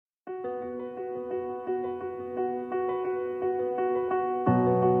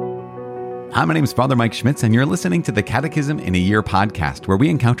Hi, my name is Father Mike Schmitz, and you're listening to the Catechism in a Year podcast, where we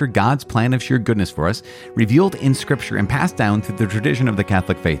encounter God's plan of sheer goodness for us, revealed in Scripture and passed down through the tradition of the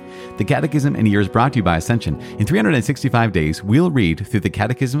Catholic faith. The Catechism in a Year is brought to you by Ascension. In 365 days, we'll read through the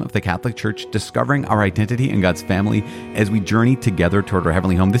Catechism of the Catholic Church, discovering our identity in God's family as we journey together toward our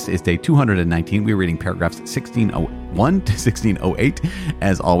heavenly home. This is day 219. We're reading paragraphs 1601 to 1608.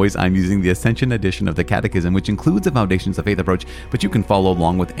 As always, I'm using the Ascension edition of the Catechism, which includes a Foundations of Faith approach, but you can follow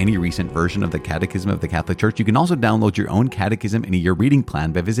along with any recent version of the Catechism of the Catholic Church. You can also download your own Catechism in a Year reading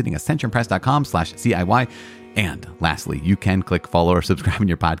plan by visiting ascensionpress.com/CIY. And lastly, you can click follow or subscribe in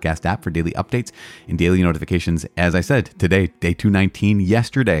your podcast app for daily updates and daily notifications. As I said, today, day 219,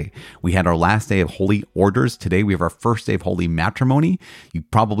 yesterday, we had our last day of Holy Orders. Today, we have our first day of Holy Matrimony. You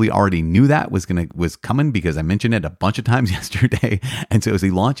probably already knew that was coming because I mentioned it a bunch of times yesterday. And so as we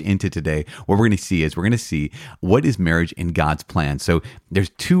launch into today, what we're going to see what is marriage in God's plan. So there's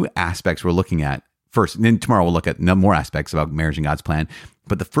two aspects we're looking at. First, and then tomorrow we'll look at more aspects about marriage in God's plan.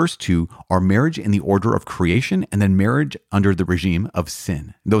 But the first two are marriage in the order of creation and then marriage under the regime of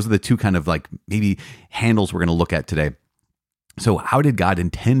sin. Those are the two kind of like maybe handles we're going to look at today. So how did God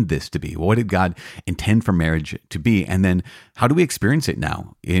intend this to be? What did God intend for marriage to be? And then how do we experience it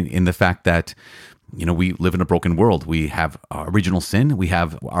now in the fact that, you know, we live in a broken world. We have original sin. We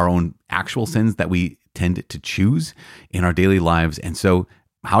have our own actual sins that we tend to choose in our daily lives. And so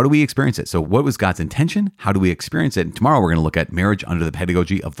how do we experience it? So what was God's intention? How do we experience it? And tomorrow we're going to look at marriage under the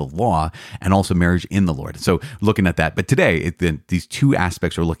pedagogy of the law and also marriage in the Lord. So looking at that. But today, these two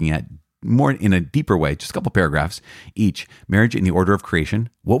aspects we're looking at more in a deeper way, just a couple paragraphs each. Marriage in the order of creation.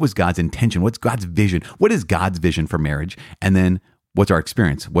 What was God's intention? What's God's vision? What is God's vision for marriage? And then what's our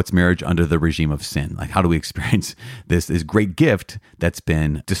experience? What's marriage under the regime of sin? Like, how do we experience this great gift that's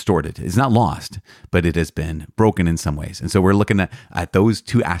been distorted? It's not lost, but it has been broken in some ways. And so we're looking at those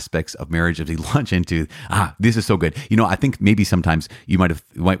two aspects of marriage as we launch into, this is so good. You know, I think maybe sometimes we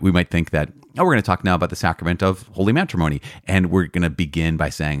might think that, we're going to talk now about the sacrament of holy matrimony. And we're going to begin by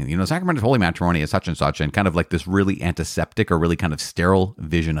saying, you know, sacrament of holy matrimony is such and such, and kind of like this really antiseptic or really kind of sterile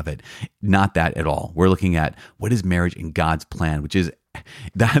vision of it. Not that at all. We're looking at what is marriage in God's plan, which is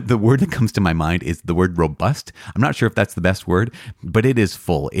that the word that comes to my mind is the word robust. I'm not sure if that's the best word, but it is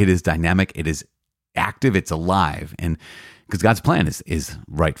full. It is dynamic. It is active. It's alive. And because God's plan is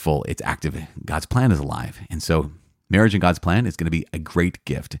rightful, it's active. God's plan is alive. And so marriage in God's plan is going to be a great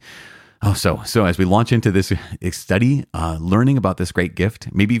gift. So as we launch into this study, learning about this great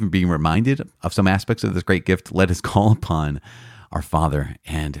gift, maybe even being reminded of some aspects of this great gift, let us call upon our Father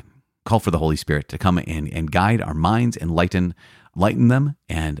and call for the Holy Spirit to come in and guide our minds and lighten them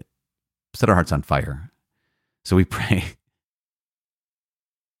and set our hearts on fire. So we pray.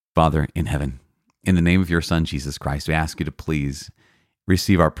 Father in heaven, in the name of your Son, Jesus Christ, we ask you to please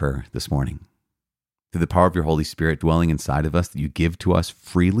receive our prayer this morning. Through the power of your Holy Spirit dwelling inside of us, that you give to us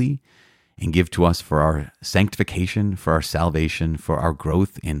freely and give to us for our sanctification, for our salvation, for our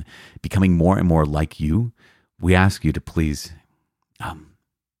growth in becoming more and more like you. We ask you to please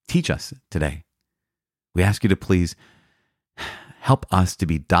teach us today. We ask you to please help us to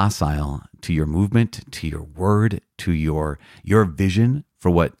be docile to your movement, to your word, to your vision for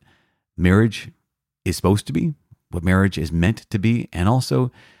what marriage is supposed to be, what marriage is meant to be, and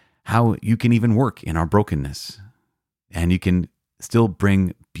also how you can even work in our brokenness, and you can still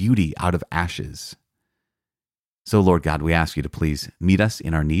bring beauty out of ashes. So, Lord God, we ask you to please meet us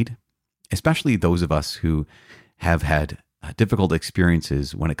in our need, especially those of us who have had difficult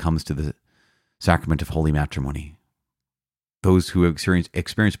experiences when it comes to the sacrament of holy matrimony. Those who have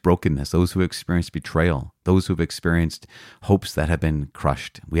experienced brokenness, those who have experienced betrayal, those who have experienced hopes that have been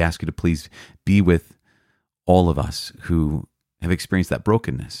crushed. We ask you to please be with all of us who have experienced that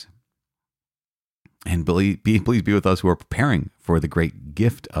brokenness. And please be with us who are preparing for the great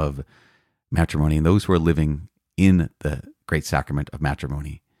gift of matrimony and those who are living in the great sacrament of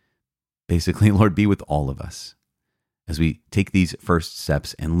matrimony. Basically, Lord, be with all of us as we take these first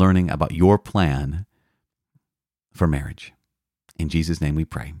steps in learning about your plan for marriage. In Jesus' name we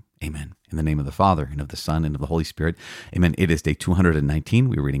pray. Amen. In the name of the Father, and of the Son, and of the Holy Spirit. Amen. It is day 219.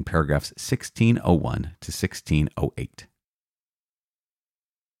 We're reading paragraphs 1601 to 1608.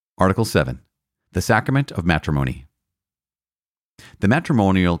 Article 7. The Sacrament of Matrimony. The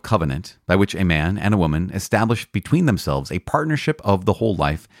matrimonial covenant by which a man and a woman establish between themselves a partnership of the whole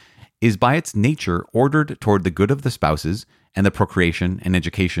life is by its nature ordered toward the good of the spouses and the procreation and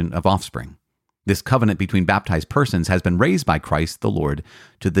education of offspring. This covenant between baptized persons has been raised by Christ the Lord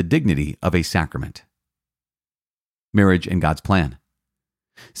to the dignity of a sacrament. Marriage in God's plan.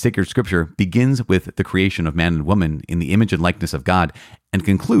 Sacred Scripture begins with the creation of man and woman in the image and likeness of God and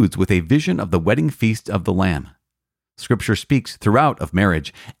concludes with a vision of the wedding feast of the Lamb. Scripture speaks throughout of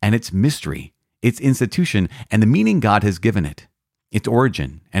marriage and its mystery, its institution, and the meaning God has given it, its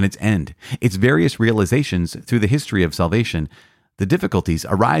origin and its end, its various realizations through the history of salvation, the difficulties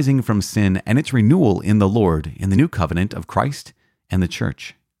arising from sin, and its renewal in the Lord in the new covenant of Christ and the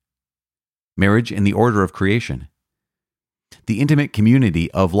Church. Marriage in the order of creation. The intimate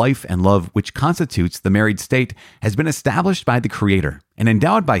community of life and love which constitutes the married state has been established by the Creator and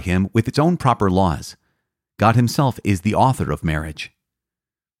endowed by Him with its own proper laws. God Himself is the author of marriage.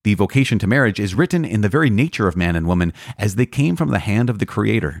 The vocation to marriage is written in the very nature of man and woman as they came from the hand of the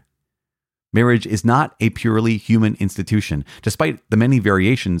Creator. Marriage is not a purely human institution, despite the many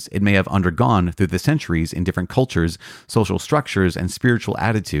variations it may have undergone through the centuries in different cultures, social structures, and spiritual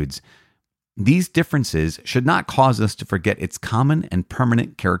attitudes. These differences should not cause us to forget its common and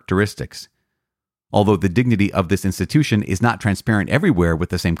permanent characteristics. Although the dignity of this institution is not transparent everywhere with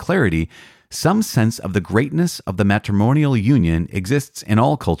the same clarity, some sense of the greatness of the matrimonial union exists in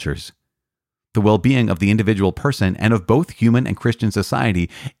all cultures. The well-being of the individual person and of both human and Christian society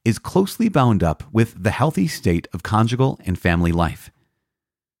is closely bound up with the healthy state of conjugal and family life.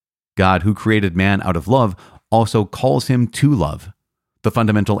 God, who created man out of love, also calls him to love, the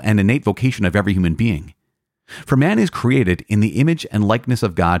fundamental and innate vocation of every human being. For man is created in the image and likeness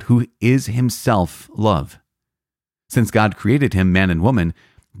of God, who is himself love. Since God created him, man and woman,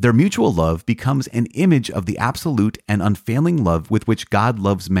 their mutual love becomes an image of the absolute and unfailing love with which God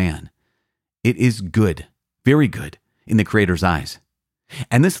loves man. It is good, very good, in the Creator's eyes.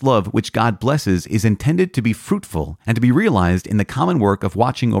 And this love which God blesses is intended to be fruitful and to be realized in the common work of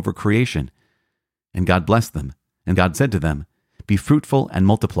watching over creation. And God blessed them, and God said to them, "Be fruitful and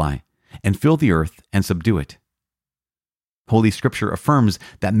multiply, and fill the earth and subdue it." Holy Scripture affirms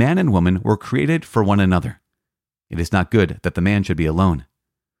that man and woman were created for one another. It is not good that the man should be alone.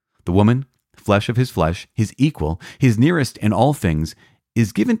 The woman, flesh of his flesh, his equal, his nearest in all things,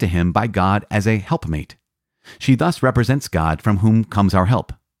 is given to him by God as a helpmate. She thus represents God, from whom comes our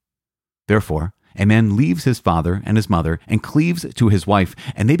help. Therefore, a man leaves his father and his mother and cleaves to his wife,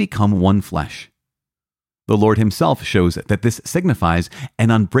 and they become one flesh. The Lord himself shows that this signifies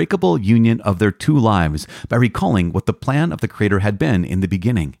an unbreakable union of their two lives by recalling what the plan of the Creator had been in the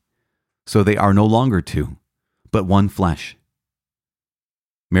beginning. So they are no longer two, but one flesh.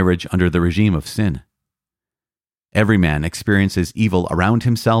 Marriage under the regime of sin. Every man experiences evil around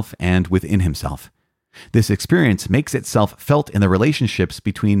himself and within himself. This experience makes itself felt in the relationships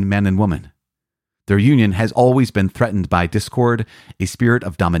between man and woman. Their union has always been threatened by discord, a spirit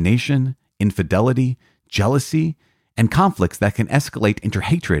of domination, infidelity, jealousy, and conflicts that can escalate into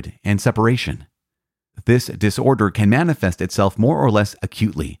hatred and separation. This disorder can manifest itself more or less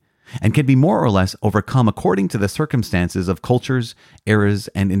acutely, and can be more or less overcome according to the circumstances of cultures, eras,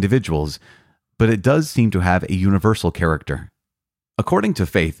 and individuals, but it does seem to have a universal character. According to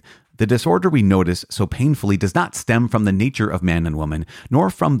faith, the disorder we notice so painfully does not stem from the nature of man and woman, nor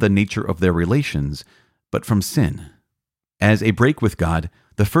from the nature of their relations, but from sin. As a break with God,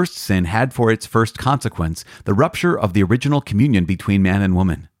 the first sin had for its first consequence the rupture of the original communion between man and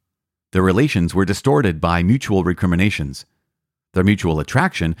woman. Their relations were distorted by mutual recriminations. Their mutual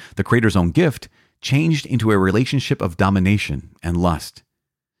attraction, the Creator's own gift, changed into a relationship of domination and lust.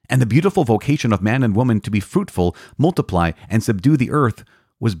 And the beautiful vocation of man and woman to be fruitful, multiply, and subdue the earth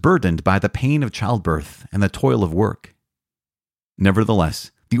was burdened by the pain of childbirth and the toil of work.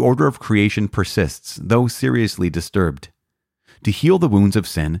 Nevertheless, the order of creation persists, though seriously disturbed. To heal the wounds of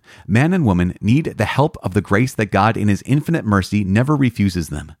sin, man and woman need the help of the grace that God in His infinite mercy never refuses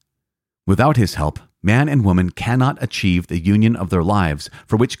them. Without His help, man and woman cannot achieve the union of their lives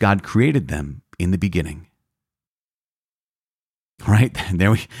for which God created them in the beginning. Right?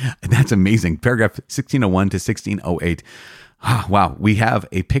 That's amazing. Paragraph 1601 to 1608. Wow. We have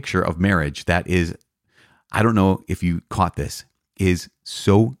a picture of marriage that is, I don't know if you caught this, is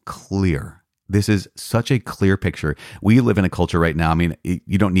so clear. This is such a clear picture. We live in a culture right now. I mean,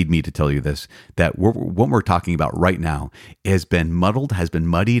 you don't need me to tell you this, that what we're talking about right now has been muddled, has been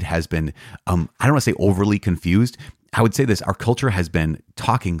muddied, has been, I don't want to say overly confused. I would say this, our culture has been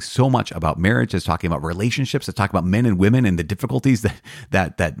talking so much about marriage, it's talking about relationships, it's talking about men and women and the difficulties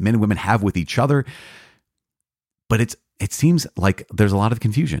that men and women have with each other. But it seems like there's a lot of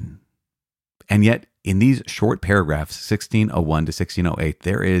confusion. And yet, in these short paragraphs, 1601 to 1608,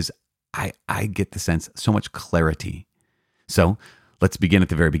 there is, I get the sense, so much clarity. So let's begin at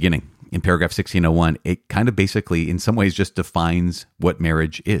the very beginning. In paragraph 1601, it kind of basically, in some ways, just defines what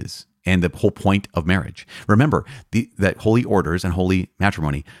marriage is. and the whole point of marriage. Remember, that holy orders and holy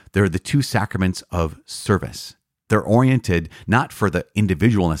matrimony, they're the two sacraments of service. They're oriented not for the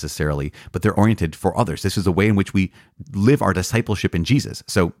individual necessarily, but they're oriented for others. This is a way in which we live our discipleship in Jesus.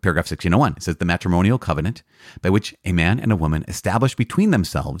 So paragraph 1601, it says the matrimonial covenant by which a man and a woman establish between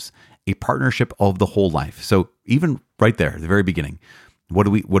themselves a partnership of the whole life. So even right there, at the very beginning, what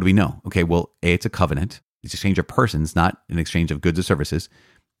do we know? Okay, well, A, it's a covenant. It's an exchange of persons, not an exchange of goods or services,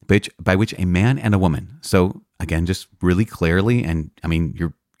 by which a man and a woman. So again, just really clearly, and I mean,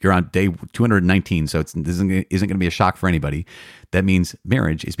 you're on day 219, so this isn't going to be a shock for anybody. That means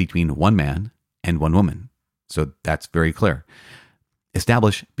marriage is between one man and one woman. So that's very clear.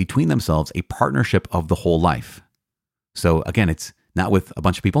 Establish between themselves a partnership of the whole life. So again, it's not with a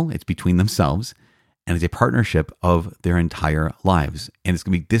bunch of people, it's between themselves, and it's a partnership of their entire lives. And this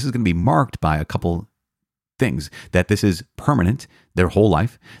is going to be marked by a couple things: that this is permanent, their whole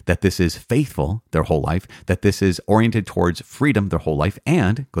life, that this is faithful, their whole life, that this is oriented towards freedom, their whole life,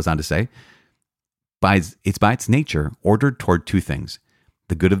 and goes on to say, by its nature ordered toward two things: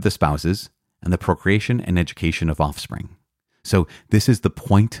 the good of the spouses and the procreation and education of offspring. So this is the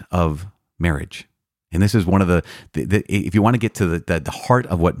point of marriage. And this is one of the if you want to get to the heart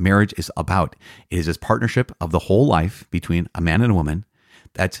of what marriage is about, it is this partnership of the whole life between a man and a woman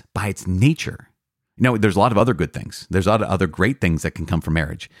that's by its nature. There's a lot of other good things. There's a lot of other great things that can come from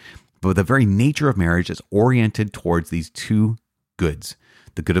marriage. But the very nature of marriage is oriented towards these two goods: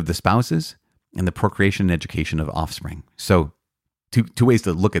 the good of the spouses and the procreation and education of offspring. So two ways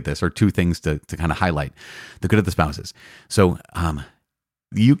to look at this, or two things to kind of highlight: the good of the spouses. So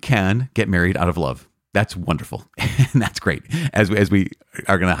you can get married out of love. That's wonderful. And that's great. As we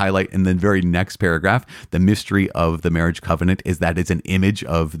are going to highlight in the very next paragraph, the mystery of the marriage covenant is that it's an image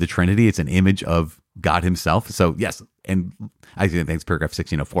of the Trinity. It's an image of God himself. So yes, and I think it's paragraph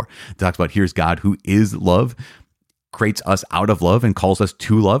 1604. It talks about here's God who is love, creates us out of love and calls us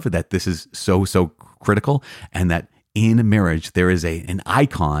to love, that this is so critical, and that in marriage, there is an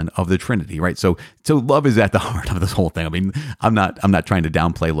icon of the Trinity, right? So love is at the heart of this whole thing. I mean, I'm not trying to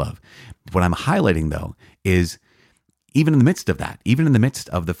downplay love. What I'm highlighting, though, is even in the midst of that, even in the midst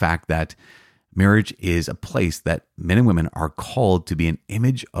of the fact that marriage is a place that men and women are called to be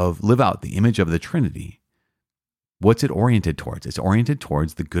live out the image of the Trinity. What's it oriented towards? It's oriented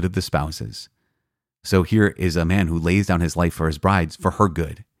towards the good of the spouses. So here is a man who lays down his life for his brides, for her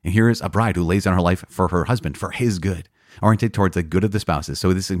good. And here is a bride who lays down her life for her husband, for his good, oriented towards the good of the spouses. So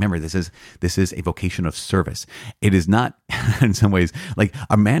remember, this is a vocation of service. It is not, in some ways, like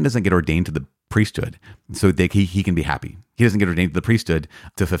a man doesn't get ordained to the priesthood so that he can be happy. He doesn't get ordained to the priesthood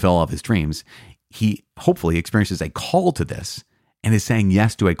to fulfill all of his dreams. He hopefully experiences a call to this and is saying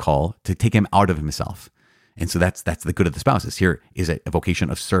yes to a call to take him out of himself. And so that's the good of the spouses. Here is a vocation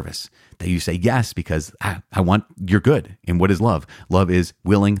of service, that you say yes because I want your good. And what is love? Love is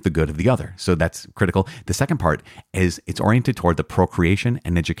willing the good of the other. So that's critical. The second part is it's oriented toward the procreation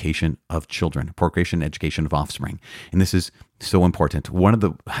and education of children, procreation and education of offspring. And this is so important. One of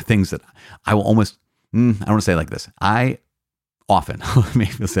the things that I will almost, I don't want to say it like this. I often,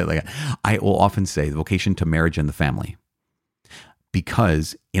 maybe I'll say it like that. I will often say the vocation to marriage and the family.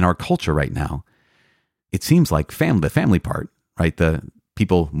 Because in our culture right now, it seems like the family part, right? The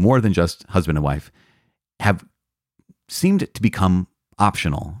people more than just husband and wife have seemed to become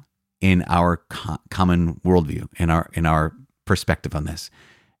optional in our common worldview, in our perspective on this.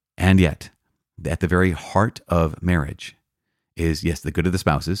 And yet, at the very heart of marriage is, yes, the good of the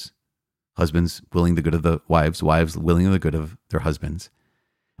spouses, husbands willing the good of the wives, wives willing the good of their husbands.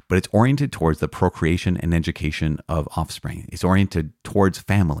 But it's oriented towards the procreation and education of offspring. It's oriented towards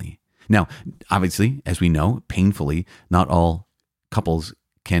family. Now, obviously, as we know, painfully, not all couples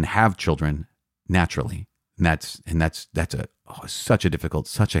can have children naturally. And that's such a difficult,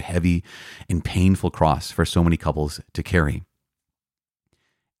 such a heavy and painful cross for so many couples to carry.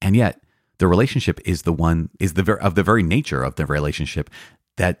 And yet, the relationship is of the very nature of the relationship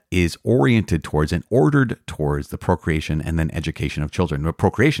that is oriented towards and ordered towards the procreation and then education of children. But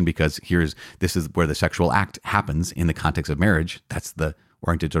procreation, because this is where the sexual act happens in the context of marriage. That's the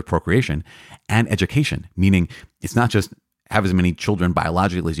oriented toward procreation, and education, meaning it's not just have as many children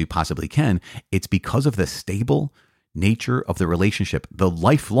biologically as you possibly can. It's because of the stable nature of the relationship, the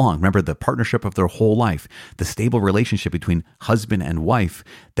lifelong, remember the partnership of their whole life, the stable relationship between husband and wife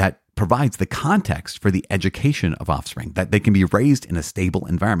that provides the context for the education of offspring, that they can be raised in a stable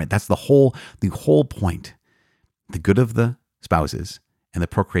environment. That's the whole point. The good of the spouses and the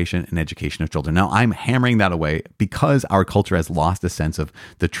procreation and education of children. Now, I'm hammering that away because our culture has lost a sense of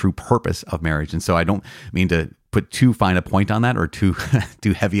the true purpose of marriage. And so I don't mean to put too fine a point on that or too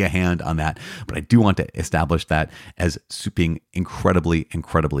too heavy a hand on that, but I do want to establish that as being incredibly,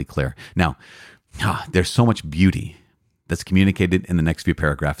 incredibly clear. Now, there's so much beauty that's communicated in the next few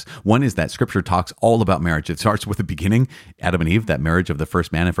paragraphs. One is that Scripture talks all about marriage. It starts with the beginning, Adam and Eve, that marriage of the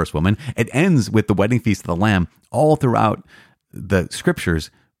first man and first woman. It ends with the wedding feast of the Lamb. All throughout the Scriptures,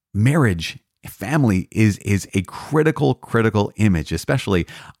 marriage, family is a critical image, especially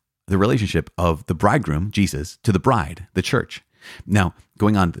the relationship of the bridegroom, Jesus, to the bride, the church. Now,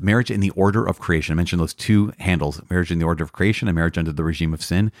 going on, marriage in the order of creation. I mentioned those two handles, marriage in the order of creation and marriage under the regime of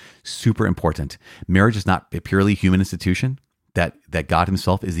sin. Super important. Marriage is not a purely human institution, that God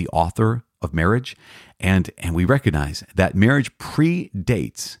himself is the author of marriage. And we recognize that marriage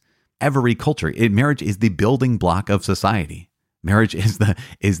predates every culture. Marriage is the building block of society. Marriage is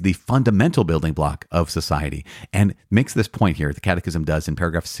the fundamental building block of society, and makes this point here. The Catechism does in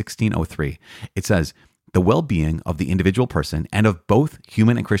paragraph 1603. It says, the well-being of the individual person and of both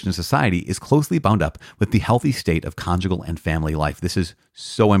human and Christian society is closely bound up with the healthy state of conjugal and family life. This is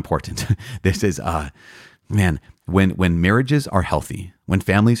so important. This is, when marriages are healthy, when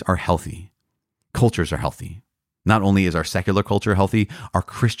families are healthy, cultures are healthy. Not only is our secular culture healthy, our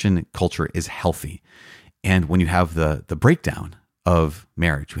Christian culture is healthy. And when you have the breakdown of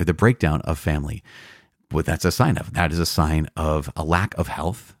marriage, we have the breakdown of family, what that's a sign of. That is a sign of a lack of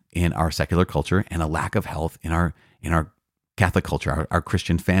health in our secular culture and a lack of health in our Catholic culture, our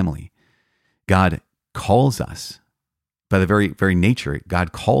Christian family. God calls us, by the very nature,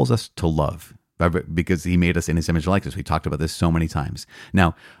 God calls us to love because he made us in his image and likeness. We talked about this so many times.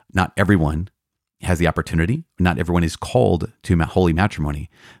 Now, not everyone has the opportunity. Not everyone is called to holy matrimony,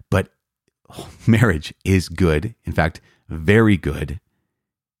 but marriage is good. In fact, very good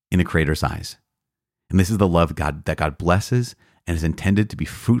in the Creator's eyes. And this is the love that God blesses and is intended to be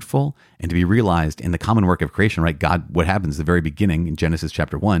fruitful and to be realized in the common work of creation, right? God, what happens at the very beginning in Genesis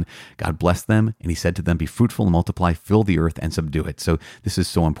chapter 1, God blessed them and he said to them, be fruitful and multiply, fill the earth and subdue it. So this is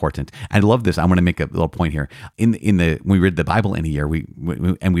so important. I love this. I want to make a little point here. When we read the Bible in a year, we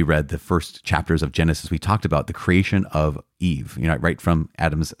read the first chapters of Genesis, we talked about the creation of Eve, right from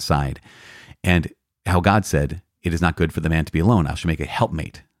Adam's side. And how God said, it is not good for the man to be alone. I shall make a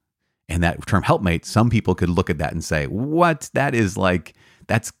helpmate. And that term helpmate, some people could look at that and say, what?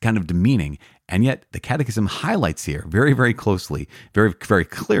 That's kind of demeaning. And yet the Catechism highlights here very, very closely, very, very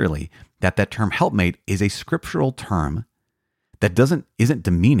clearly that term helpmate is a scriptural term that isn't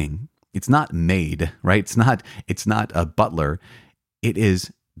demeaning. It's not maid, right? It's not a butler. It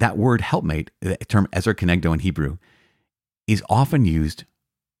is that word helpmate, the term ezer kenegdo in Hebrew, is often used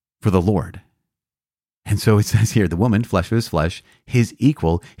for the Lord. And so it says here, the woman, flesh of his flesh, his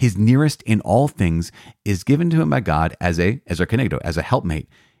equal, his nearest in all things, is given to him by God as a helpmate.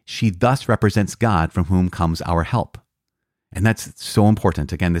 She thus represents God, from whom comes our help. And that's so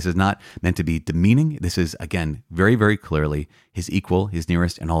important. Again, this is not meant to be demeaning. This is, again, very, very clearly his equal, his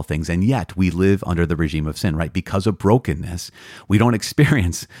nearest in all things. And yet we live under the regime of sin, right? Because of brokenness, we don't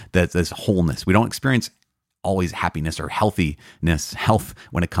experience this wholeness. We don't experience always happiness or health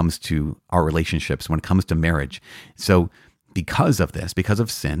when it comes to our relationships, when it comes to marriage. So because of this, because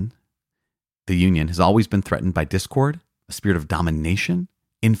of sin, the union has always been threatened by discord, a spirit of domination,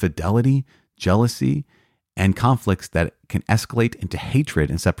 infidelity, jealousy, and conflicts that can escalate into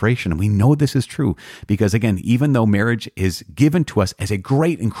hatred and separation. And we know this is true because, again, even though marriage is given to us as a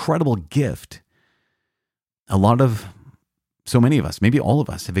great, incredible gift, so many of us, maybe all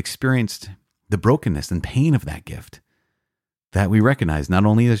of us, have experienced the brokenness and pain of that gift that we recognize not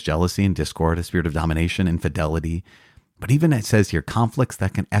only as jealousy and discord, a spirit of domination, infidelity, but even it says here, conflicts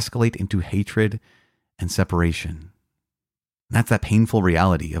that can escalate into hatred and separation. And that's that painful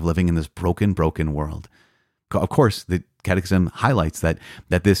reality of living in this broken world. Of course, the Catechism highlights that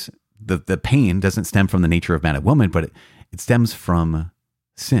the pain doesn't stem from the nature of man and woman, but it stems from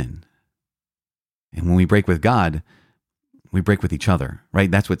sin. And when we break with God, we break with each other,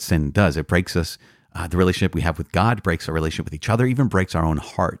 right? That's what sin does. It breaks us. The relationship we have with God breaks our relationship with each other, even breaks our own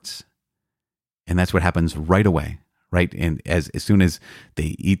hearts. And that's what happens right away, right? And as soon as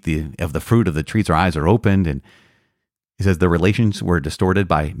they eat of the fruit of the trees, our eyes are opened. And he says the relations were distorted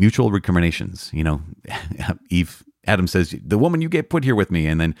by mutual recriminations. Adam says, the woman you get put here with me.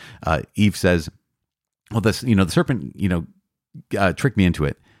 And then Eve says, well, the serpent, tricked me into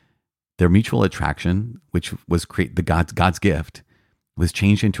it. Their mutual attraction, which was God's gift, was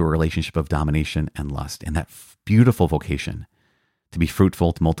changed into a relationship of domination and lust. And that beautiful vocation to be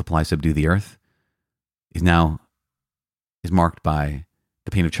fruitful, to multiply, subdue the earth, is marked by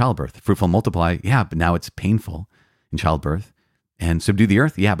the pain of childbirth. Fruitful, multiply, but now it's painful in childbirth. And subdue the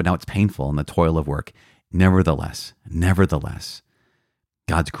earth, but now it's painful in the toil of work. Nevertheless,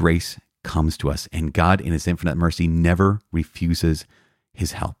 God's grace comes to us, and God in his infinite mercy never refuses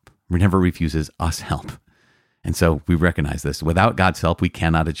his help, never refuses us help. And so we recognize this. Without God's help, we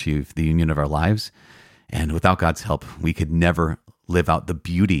cannot achieve the union of our lives. And without God's help, we could never live out the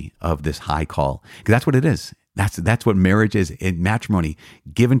beauty of this high call. Because that's what it is. That's what marriage is. In matrimony,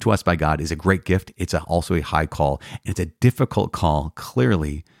 given to us by God, is a great gift. It's also a high call. And it's a difficult call,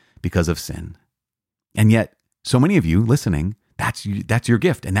 clearly, because of sin. And yet, so many of you listening, that's your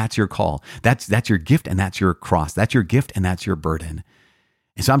gift and that's your call. That's your gift and that's your cross. That's your gift and that's your burden.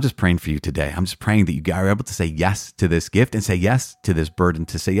 And so I'm just praying for you today. I'm just praying that you are able to say yes to this gift and say yes to this burden,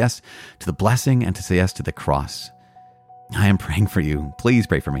 to say yes to the blessing and to say yes to the cross. I am praying for you. Please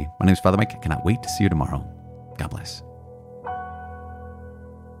pray for me. My name is Father Mike. I cannot wait to see you tomorrow. God bless.